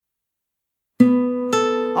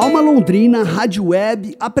Alma Londrina Rádio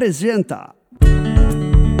Web apresenta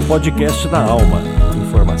Podcast da Alma.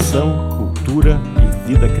 Informação, cultura e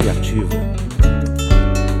vida criativa.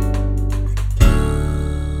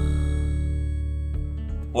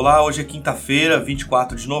 Olá, hoje é quinta-feira,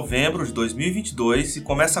 24 de novembro de 2022 e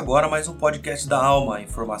começa agora mais um podcast da Alma,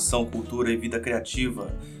 informação, cultura e vida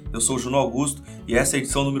criativa. Eu sou o Juno Augusto e essa é a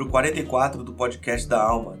edição número 44 do podcast da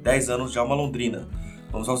Alma, 10 anos de Alma Londrina.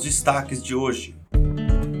 Vamos aos destaques de hoje.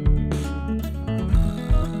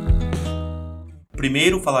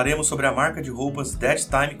 Primeiro falaremos sobre a marca de roupas That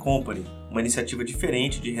Time Company, uma iniciativa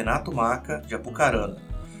diferente de Renato Maca, de Apucarana.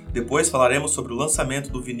 Depois falaremos sobre o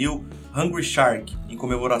lançamento do vinil Hungry Shark, em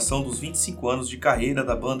comemoração dos 25 anos de carreira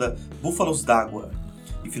da banda Búfalos d'Água.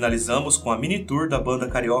 E finalizamos com a mini tour da banda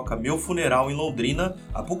carioca Meu Funeral em Londrina,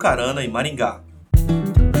 Apucarana e Maringá.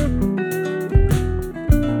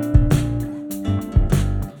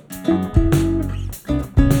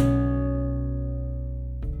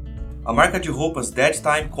 A marca de roupas That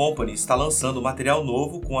Time Company está lançando material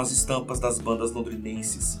novo com as estampas das bandas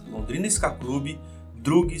londrinenses Londrina Ska Club,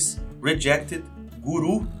 Drugs, Rejected,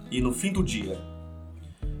 Guru e No Fim do Dia.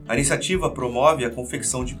 A iniciativa promove a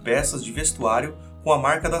confecção de peças de vestuário com a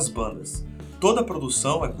marca das bandas. Toda a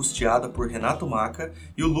produção é custeada por Renato Maca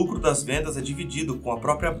e o lucro das vendas é dividido com a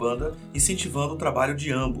própria banda, incentivando o trabalho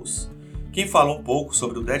de ambos. Quem fala um pouco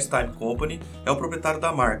sobre o That Time Company é o proprietário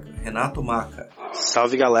da marca, Renato Maca.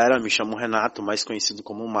 Salve galera, me chamo Renato, mais conhecido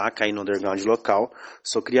como Maca aí no underground local.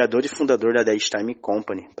 Sou criador e fundador da That Time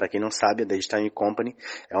Company. Para quem não sabe, a That Time Company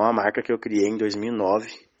é uma marca que eu criei em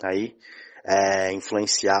 2009, aí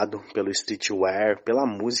influenciado pelo streetwear, pela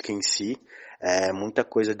música em si. Muita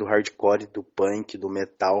coisa do hardcore, do punk, do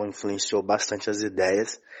metal influenciou bastante as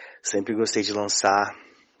ideias. Sempre gostei de lançar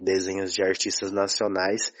desenhos de artistas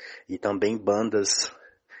nacionais e também bandas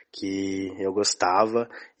que eu gostava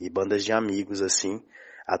e bandas de amigos assim.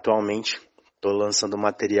 Atualmente estou lançando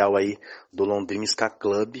material aí do Londrina Ska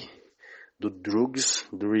Club, do Drugs,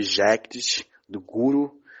 do Rejected, do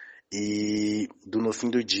Guru e do No Fim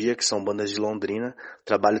do Dia, que são bandas de Londrina.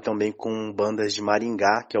 Trabalho também com bandas de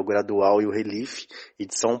Maringá, que é o Gradual e o Relief, e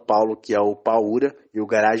de São Paulo, que é o Paura e o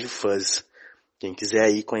Garage Fuzz. Quem quiser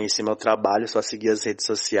aí conhecer meu trabalho, é só seguir as redes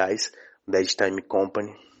sociais da Time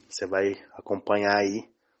Company. Você vai acompanhar aí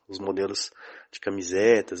os modelos de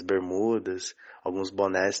camisetas, bermudas, alguns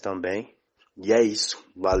bonés também. E é isso,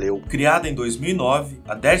 valeu! Criada em 2009,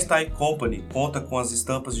 a That Time Company conta com as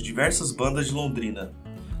estampas de diversas bandas de Londrina.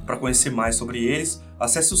 Para conhecer mais sobre eles,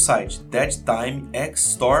 acesse o site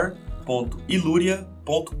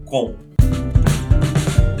thattimexstore.iluria.com.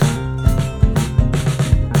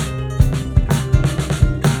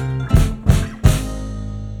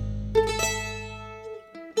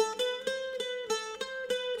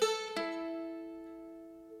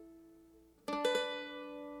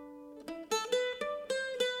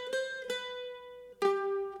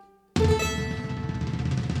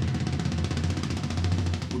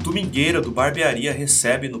 O Domingueira do Barbearia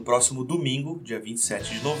recebe no próximo domingo, dia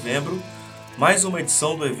 27 de novembro, mais uma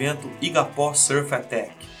edição do evento Igapó Surf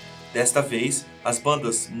Attack. Desta vez, as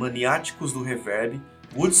bandas Maniáticos do Reverb,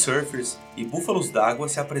 Wood Surfers e Búfalos d'Água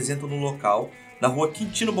se apresentam no local, na rua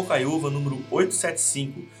Quintino Bocaiúva, número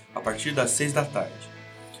 875, a partir das 6 da tarde.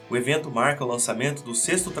 O evento marca o lançamento do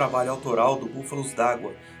 6º trabalho autoral do Búfalos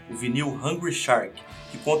d'Água, o vinil Hungry Shark,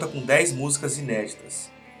 que conta com 10 músicas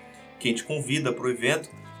inéditas. Quem te convida para o evento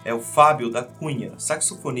é o Fábio da Cunha,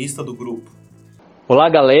 saxofonista do grupo. Olá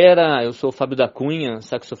galera, eu sou o Fábio da Cunha,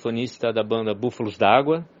 saxofonista da banda Búfalos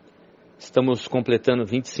d'Água. Estamos completando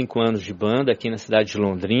 25 anos de banda aqui na cidade de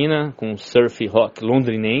Londrina, com surf rock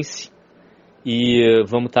londrinense. E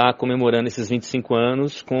vamos estar comemorando esses 25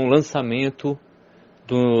 anos com o lançamento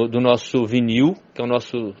do nosso vinil, que é o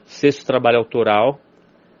nosso 6º trabalho autoral.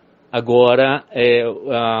 Agora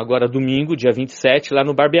domingo, dia 27, lá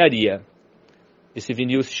no Barbearia. Esse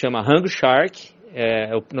vinil se chama Hungry Shark,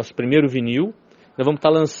 é o nosso primeiro vinil. Nós vamos estar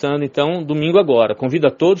lançando então domingo agora. Convido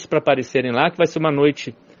a todos para aparecerem lá, que vai ser uma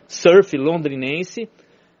noite surf londrinense,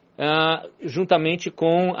 juntamente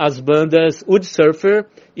com as bandas Wood Surfer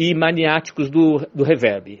e Maniáticos do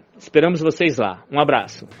Reverb. Esperamos vocês lá. Um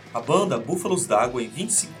abraço. A banda Búfalos d'Água, em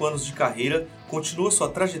 25 anos de carreira, continua sua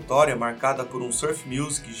trajetória marcada por um surf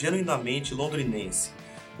music genuinamente londrinense.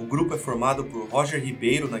 O grupo é formado por Roger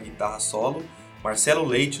Ribeiro na guitarra solo, Marcelo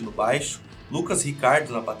Leite no baixo, Lucas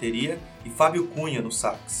Ricardo na bateria e Fábio Cunha no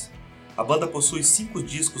sax. A banda possui 5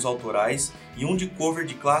 discos autorais e um de cover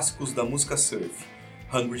de clássicos da música surf.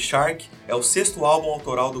 Hungry Shark é o 6º álbum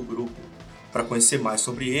autoral do grupo. Para conhecer mais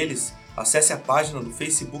sobre eles, acesse a página do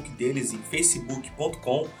Facebook deles em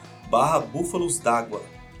facebook.com/búfalosdágua.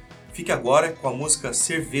 Fique agora com a música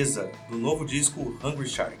Cerveza, do novo disco Hungry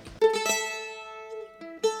Shark.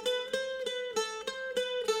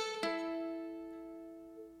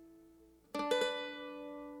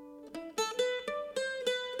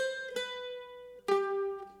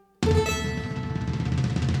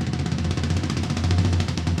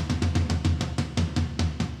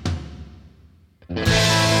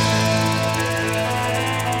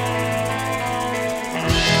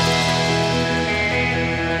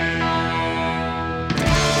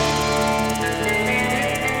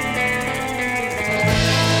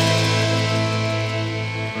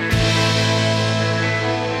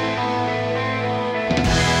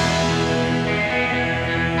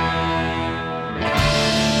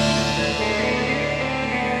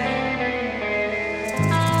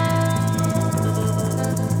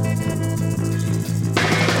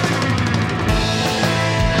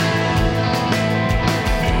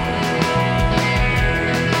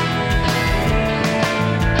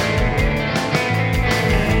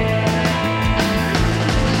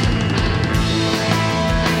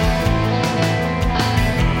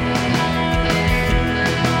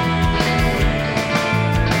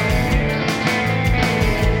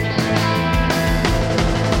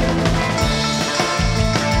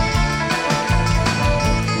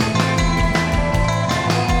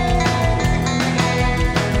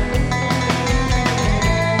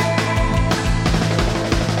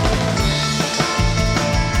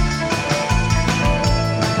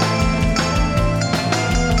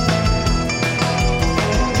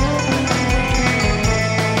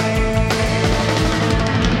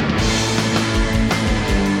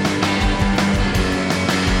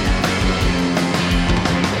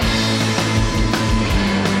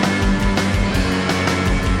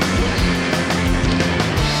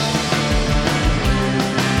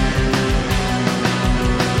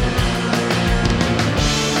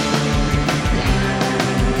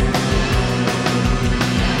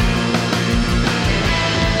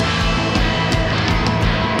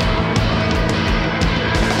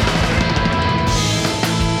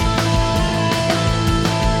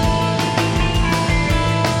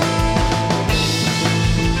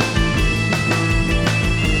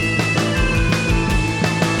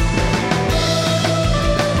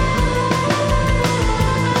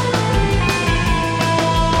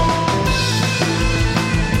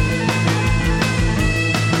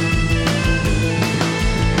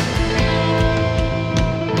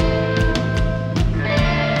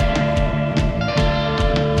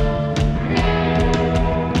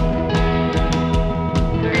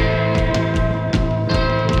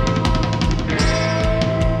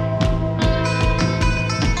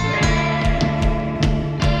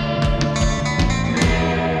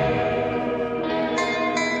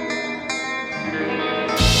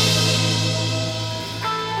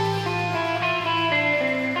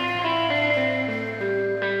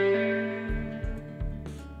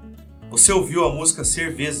 Você ouviu a música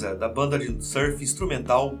Cerveza, da banda de surf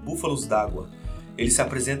instrumental Búfalos d'Água. Eles se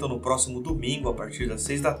apresentam no próximo domingo, a partir das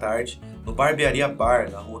 6 da tarde, no Barbearia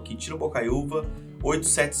Bar, na rua Quintino Bocaiúva,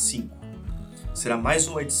 875. Será mais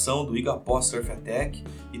uma edição do Igapó Surf Attack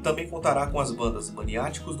e também contará com as bandas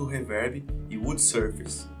Maniáticos do Reverb e Wood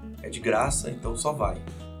Surfers. É de graça, então só vai.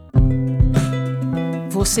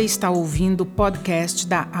 Você está ouvindo o podcast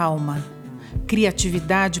da Alma.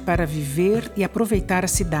 Criatividade para viver e aproveitar a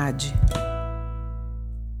cidade.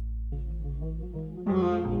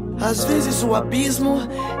 Às vezes o abismo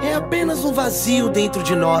é apenas um vazio dentro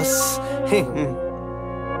de nós.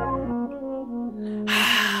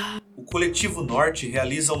 O Coletivo Norte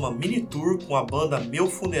realiza uma mini tour com a banda Meu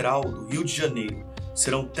Funeral, do Rio de Janeiro.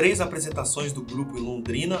 Serão 3 apresentações do grupo em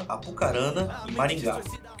Londrina, Apucarana e Maringá.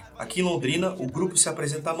 Aqui em Londrina, o grupo se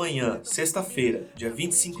apresenta amanhã, sexta-feira, dia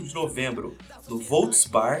 25 de novembro, no Volts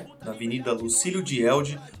Bar, na Avenida Lucílio de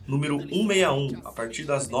Elde, número 161, a partir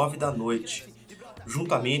das 9 da noite.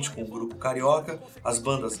 Juntamente com o grupo carioca, as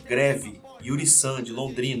bandas Greve, Yuri San, de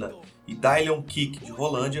Londrina, e Dylion Kick, de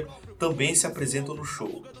Rolândia, também se apresentam no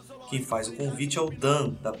show. Quem faz o convite é o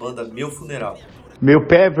Dan, da banda Meu Funeral. Meu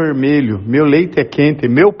pé é vermelho, meu leite é quente,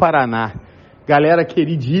 meu Paraná. Galera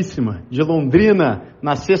queridíssima de Londrina,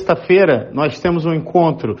 na sexta-feira nós temos um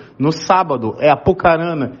encontro. No sábado é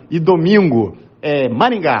Apucarana e domingo é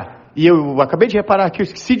Maringá. E eu acabei de reparar que eu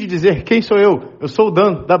esqueci de dizer quem sou eu. Eu sou o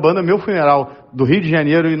Dan, da banda Meu Funeral, do Rio de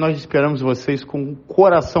Janeiro, e nós esperamos vocês com o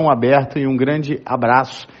coração aberto e um grande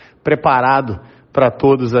abraço preparado para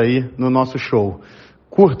todos aí no nosso show.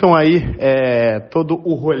 Curtam aí todo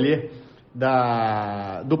o rolê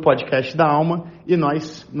do podcast da Alma e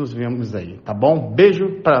nós nos vemos aí, tá bom?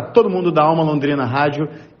 Beijo para todo mundo da Alma Londrina Rádio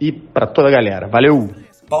e para toda a galera. Valeu!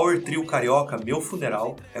 power trio carioca Meu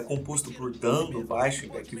Funeral é composto por Dan no baixo e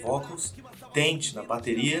back vocals, Tente na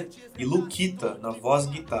bateria e Luquita na voz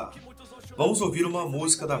e guitarra. Vamos ouvir uma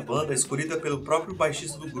música da banda escolhida pelo próprio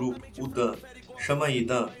baixista do grupo, o Dan. Chama aí,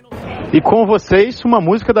 Dan. E com vocês, uma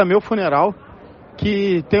música da Meu Funeral,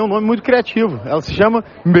 que tem um nome muito criativo. Ela se chama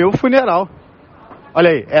Meu Funeral. Olha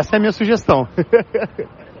aí, essa é a minha sugestão.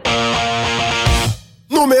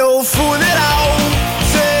 No meu funeral,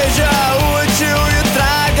 seja útil e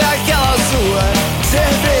traga aquela sua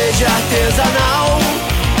cerveja artesanal.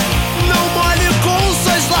 Não molhe com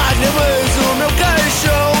suas lágrimas o meu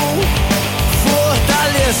caixão.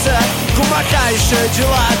 Fortaleça com uma caixa de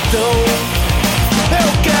latão. Eu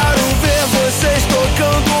quero ver vocês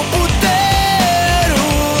tocando o puteiro.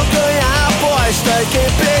 Ganhar aposta quem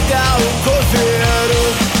pegar o coveiro.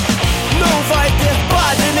 Não vai ter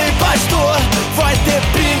padre nem pastor, vai ter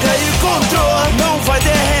pinga e controle. Não vai ter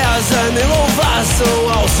reza nem louvação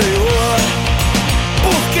ao Senhor.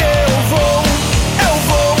 Porque eu vou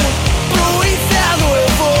pro inferno. Eu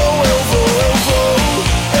vou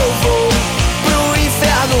pro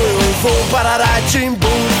inferno. Eu vou para Aratimbu.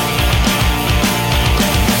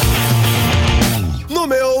 No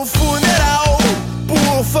meu funeral,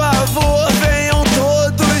 por favor, venham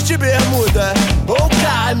todos de bermuda ou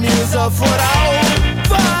camisa floral.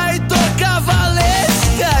 Vai tocar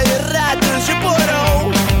valesca e ratos de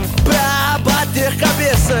porão, pra bater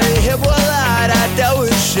cabeça e rebolar até o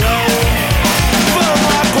chão.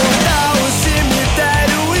 Vamos acordar o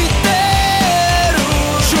cemitério inteiro,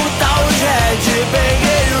 juntar os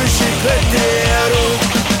headbangers e os chicleteiros.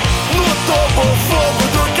 No topo fogo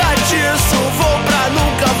do catiço, vou pra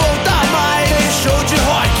nunca voltar mais. Tem show de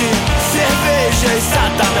rock, cerveja e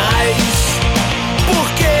satanás.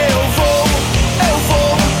 Porque eu vou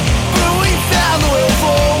pro inferno. Eu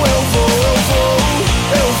vou pro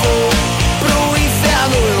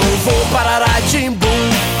inferno. Eu vou para Aratimbu.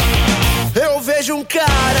 Eu vejo um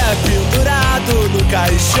cara pendurado no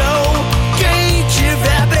caixão. Quem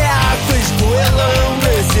tiver breacos duelando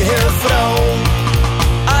esse refrão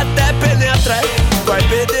até penetra, vai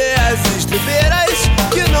perder as estribeiras,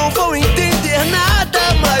 que não vão entender nada,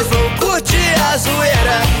 mas vão curtir a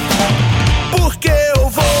zoeira. Porque eu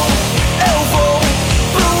vou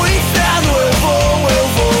pro inferno. Eu vou pro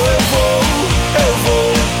inferno. Eu vou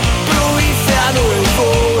pro inferno.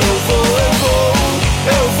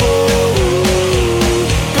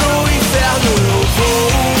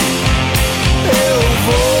 Eu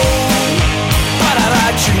vou para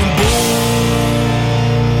Aratimbu.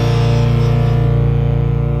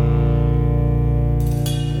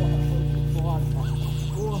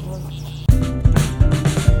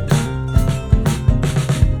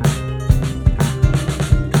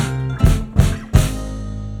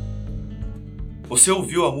 Você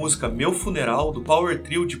ouviu a música Meu Funeral do power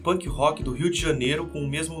trio de punk rock do Rio de Janeiro com o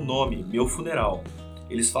mesmo nome, Meu Funeral.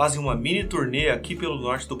 Eles fazem uma mini turnê aqui pelo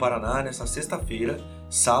norte do Paraná nesta sexta-feira,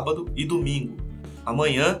 sábado e domingo.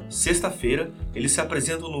 Amanhã, sexta-feira, eles se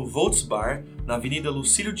apresentam no Volts Bar, na Avenida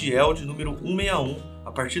Lucílio de Elde, número 161,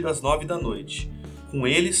 a partir das 9 da noite. Com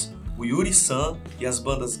eles, o Yuri San e as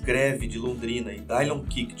bandas Greve de Londrina e Dylon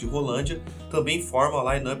Kick de Rolândia também formam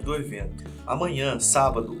a line-up do evento. Amanhã,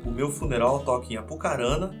 sábado, o Meu Funeral toca em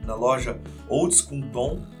Apucarana, na loja Old School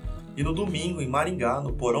Tom, e no domingo em Maringá,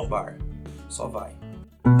 no Porão Bar. Só vai!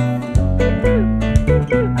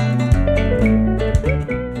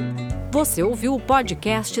 Você ouviu o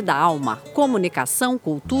podcast da Alma, Comunicação,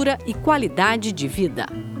 Cultura e Qualidade de Vida.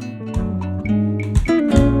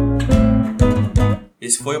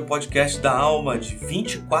 Esse foi o podcast da Alma de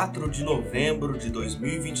 24 de novembro de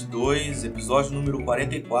 2022, episódio número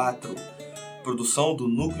 44. Produção do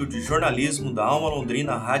Núcleo de Jornalismo da Alma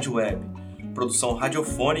Londrina Rádio Web. Produção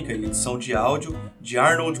radiofônica e edição de áudio de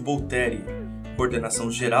Arnold Bolteri.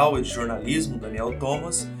 Coordenação geral e de jornalismo Daniel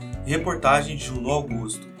Thomas e reportagem de Juno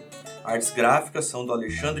Augusto. Artes gráficas são do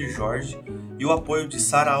Alexandre Jorge e o apoio de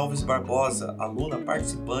Sara Alves Barbosa, aluna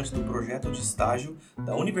participante do projeto de estágio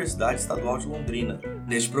da Universidade Estadual de Londrina.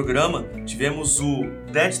 Neste programa, tivemos o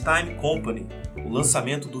Dead Time Company, o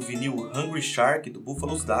lançamento do vinil Hungry Shark do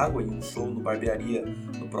Búfalos d'Água em um show no Barbearia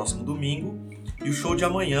no próximo domingo, e o show de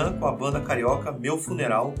amanhã com a banda carioca Meu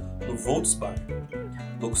Funeral no Volts Bar.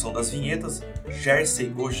 Locução das vinhetas, Jersey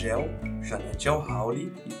Gogel, Janete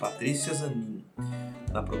Alhauli e Patrícia Zanin.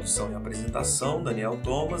 Na produção e apresentação, Daniel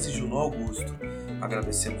Thomas e Juno Augusto.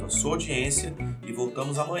 Agradecemos a sua audiência e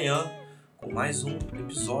voltamos amanhã com mais um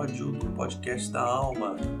episódio do podcast da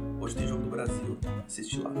Alma. Hoje tem Jogo do Brasil.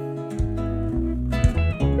 Assiste lá.